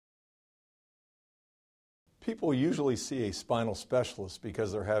People usually see a spinal specialist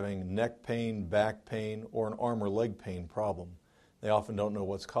because they're having neck pain, back pain, or an arm or leg pain problem. They often don't know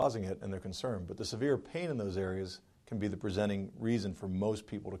what's causing it and they're concerned, but the severe pain in those areas can be the presenting reason for most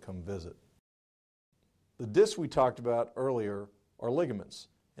people to come visit. The discs we talked about earlier are ligaments,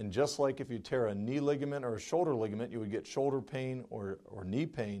 and just like if you tear a knee ligament or a shoulder ligament, you would get shoulder pain or knee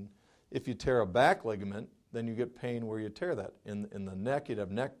pain. If you tear a back ligament, then you get pain where you tear that. In the neck, you'd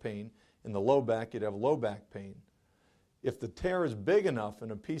have neck pain. In the low back, you'd have low back pain. If the tear is big enough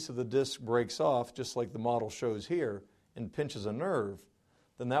and a piece of the disc breaks off, just like the model shows here, and pinches a nerve,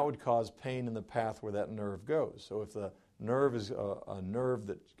 then that would cause pain in the path where that nerve goes. So if the nerve is a nerve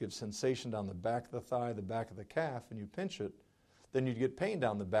that gives sensation down the back of the thigh, the back of the calf, and you pinch it, then you'd get pain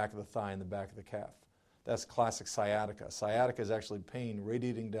down the back of the thigh and the back of the calf. That's classic sciatica. Sciatica is actually pain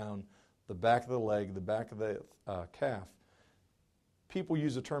radiating down the back of the leg, the back of the calf. People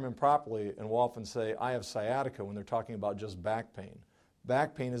use the term improperly and will often say, I have sciatica, when they're talking about just back pain.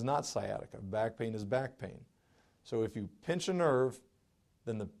 Back pain is not sciatica. Back pain is back pain. So if you pinch a nerve,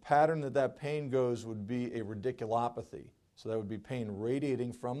 then the pattern that pain goes would be a radiculopathy. So that would be pain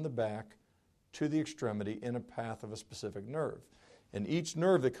radiating from the back to the extremity in a path of a specific nerve. And each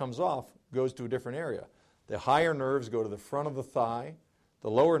nerve that comes off goes to a different area. The higher nerves go to the front of the thigh.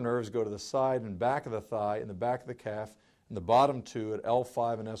 The lower nerves go to the side and back of the thigh and the back of the calf. And the bottom two at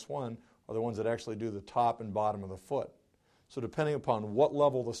L5 and S1 are the ones that actually do the top and bottom of the foot. So depending upon what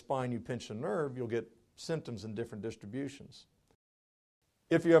level of the spine you pinch a nerve, you'll get symptoms in different distributions.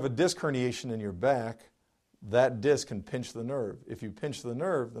 If you have a disc herniation in your back, that disc can pinch the nerve. If you pinch the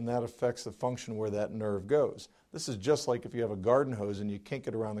nerve, then that affects the function where that nerve goes. This is just like if you have a garden hose and you kink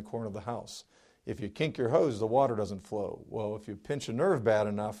it around the corner of the house. If you kink your hose, the water doesn't flow. Well, if you pinch a nerve bad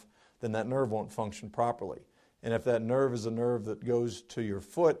enough, then that nerve won't function properly. And if that nerve is a nerve that goes to your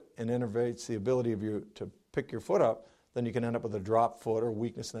foot and innervates the ability of you to pick your foot up, then you can end up with a drop foot or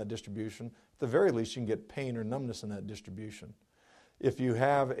weakness in that distribution. At the very least, you can get pain or numbness in that distribution. If you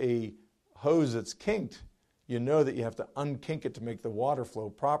have a hose that's kinked, you know that you have to unkink it to make the water flow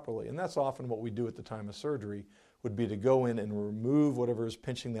properly. And that's often what we do at the time of surgery, would be to go in and remove whatever is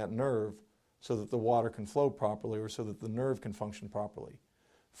pinching that nerve so that the water can flow properly or so that the nerve can function properly.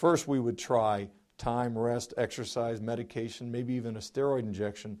 First, we would try time, rest, exercise, medication, maybe even a steroid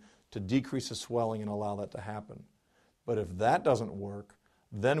injection to decrease the swelling and allow that to happen. But if that doesn't work,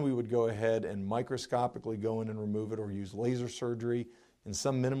 then we would go ahead and microscopically go in and remove it, or use laser surgery in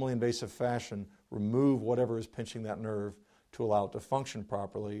some minimally invasive fashion, remove whatever is pinching that nerve to allow it to function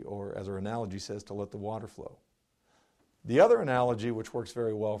properly, or as our analogy says, to let the water flow. The other analogy, which works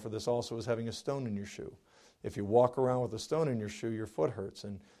very well for this also, is having a stone in your shoe. If you walk around with a stone in your shoe, your foot hurts,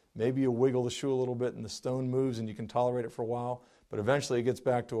 and maybe you wiggle the shoe a little bit and the stone moves and you can tolerate it for a while, but eventually it gets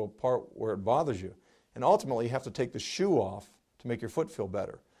back to a part where it bothers you. And ultimately you have to take the shoe off to make your foot feel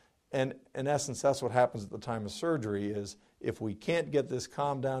better. And in essence, that's what happens at the time of surgery, is if we can't get this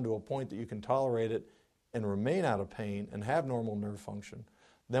calmed down to a point that you can tolerate it and remain out of pain and have normal nerve function,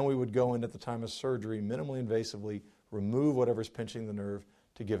 then we would go in at the time of surgery, minimally invasively, remove whatever's pinching the nerve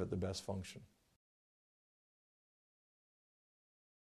to give it the best function.